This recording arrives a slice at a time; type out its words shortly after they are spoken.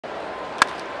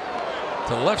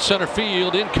To left center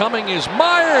field, incoming is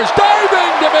Myers,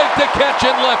 diving to make the catch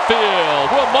in left field.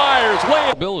 Wil Myers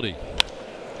laying ability.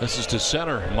 This is to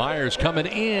center. Myers coming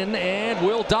in, and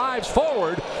Wil dives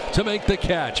forward to make the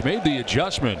catch. Made the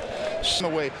adjustment.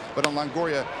 Away, but on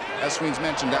Longoria, as Sween's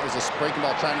mentioned, that was a breaking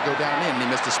ball trying to go down in, and he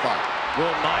missed a spot. Wil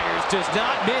Myers does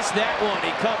not miss that one.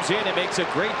 He comes in and makes a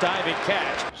great diving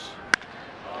catch.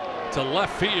 To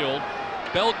left field.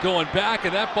 Belt going back,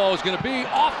 and that ball is going to be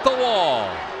off the wall.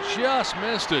 Just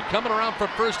missed it. Coming around from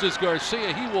first is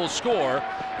Garcia. He will score,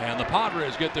 and the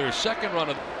Padres get their second run.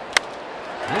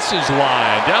 This is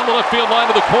line down the left field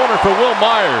line to the corner for Wil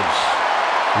Myers.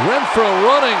 Renfroe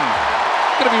running.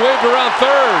 Going to be waved around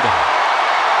third.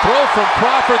 Throw from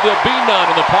Crawford. There'll be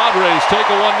none, and the Padres take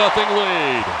a 1-0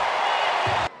 lead.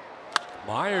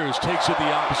 Myers takes it the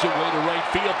opposite way to right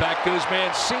field. Back goes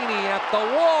Mancini at the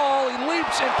wall. He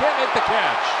leaps and can't make the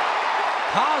catch.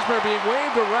 Hosmer being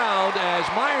waved around as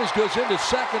Myers goes into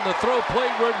second. The throw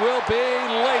plateward will be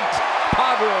late.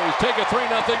 Padres take a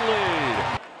 3-0 lead.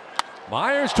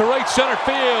 Myers to right center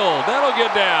field. That'll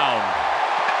get down.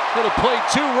 It'll play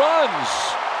 2 runs.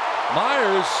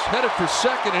 Myers headed for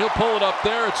second, and he'll pull it up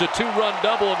there. It's a 2-run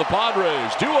double, and the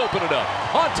Padres do open it up.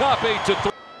 On top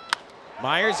 8-3.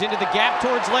 Myers into the gap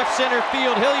towards left center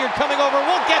field. Hilliard coming over,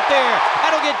 won't get there.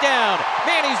 That'll get down.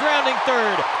 Manny's rounding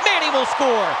third. Manny will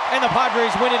score, and the Padres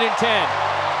win it in 10.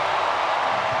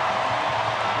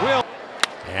 Wil.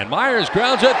 And Myers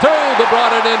grounds it through the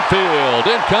brought it infield.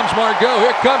 In comes Margot.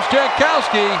 Here comes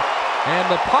Jankowski. And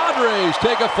the Padres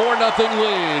take a 4-0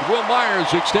 lead. Wil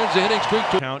Myers extends the hitting streak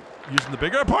to count using the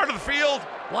bigger part of the field.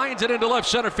 Lines it into left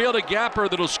center field. A gapper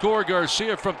that'll score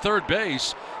Garcia from third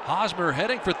base. Hosmer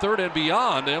heading for third and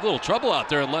beyond. They have a little trouble out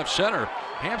there in left center.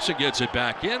 Hampson gets it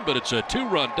back in, but it's a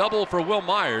 2-run double for Wil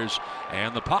Myers.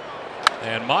 And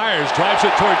Myers drives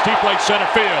it towards deep right center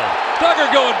field. Duggar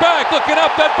going back, looking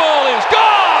up. That ball is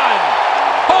gone.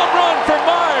 Home run for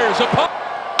Myers.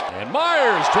 And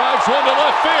Myers drives one to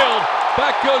left field.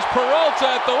 Back goes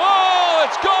Peralta at the wall.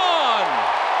 It's gone.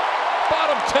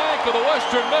 Bottom tank of the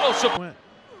Western Middle Supply.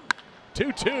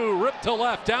 2-2, ripped to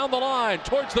left, down the line,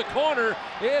 towards the corner.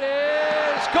 It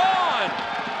is gone.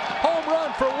 Home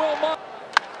run for Wil Myers.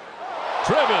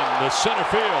 Driven to center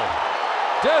field.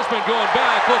 Desmond going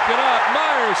back, looking up.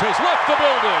 Myers has left the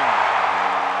building.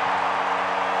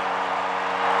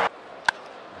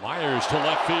 Myers to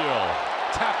left field.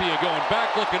 Tapia going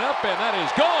back, looking up, and that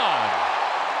is gone.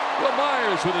 Wil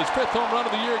Myers with his 5th home run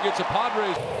of the year gets a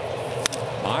Padres.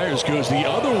 Myers goes the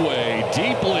other way,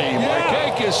 deeply.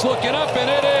 Markakis looking up, and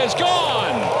it is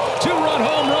gone. 2-run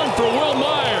home run for Wil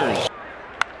Myers.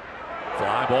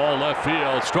 Fly ball left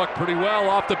field, struck pretty well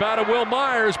off the bat of Wil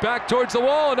Myers. Back towards the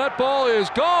wall, and that ball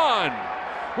is gone.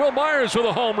 Wil Myers with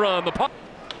a home run.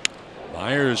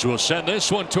 Myers will send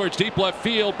this one towards deep left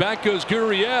field. Back goes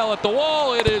Gurriel at the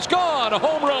wall. It is gone. A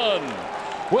home run.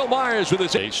 Wil Myers with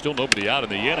his. Still nobody out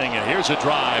in the inning, and here's a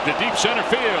drive to deep center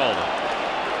field.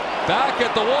 Back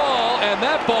at the wall, and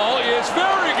that ball is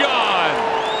very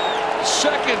gone.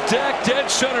 Second deck, dead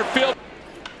center field.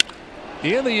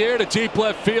 In the air to deep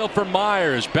left field for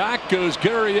Myers. Back goes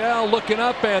Gurriel looking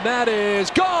up, and that is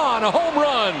gone. A home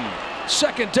run.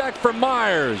 Second deck for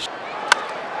Myers.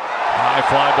 High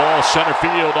fly ball center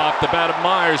field off the bat of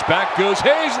Myers. Back goes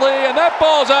Hazley, and that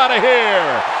ball's out of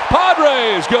here.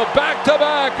 Padres go back to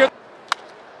back.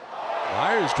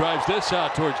 Myers drives this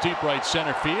out towards deep right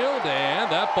center field,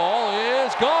 and that ball is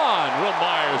gone. Wil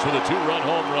Myers with a 2-run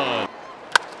home run.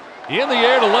 In the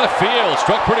air to left field,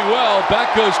 struck pretty well.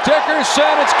 Back goes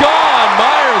Dickerson, it's gone.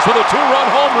 Myers with a 2-run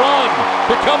home run.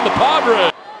 Become the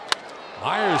Padres.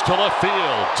 Myers to left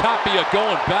field. Tapia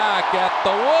going back at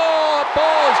the wall.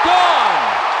 Ball is gone.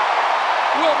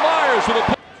 Wil Myers with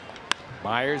a.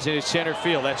 Myers in his center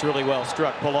field. That's really well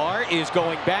struck. Pilar is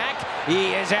going back.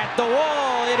 He is at the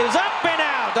wall. It is up and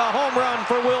out. A home run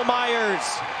for Wil Myers.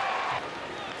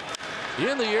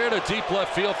 In the air to deep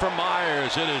left field for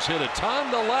Myers. It is hit a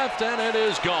ton to left, and it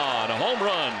is gone. A home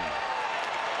run.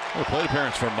 A plate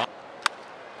appearance for Myers.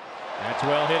 That's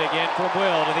well hit again from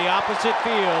Wil to the opposite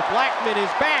field. Blackman is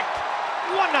back.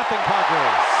 1-0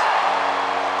 Padres.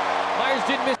 Myers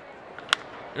didn't miss.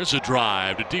 There's a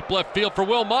drive to deep left field for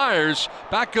Wil Myers.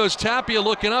 Back goes Tapia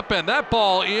looking up, and that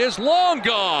ball is long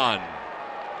gone.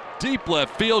 Deep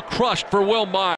left field crushed for Wil Myers.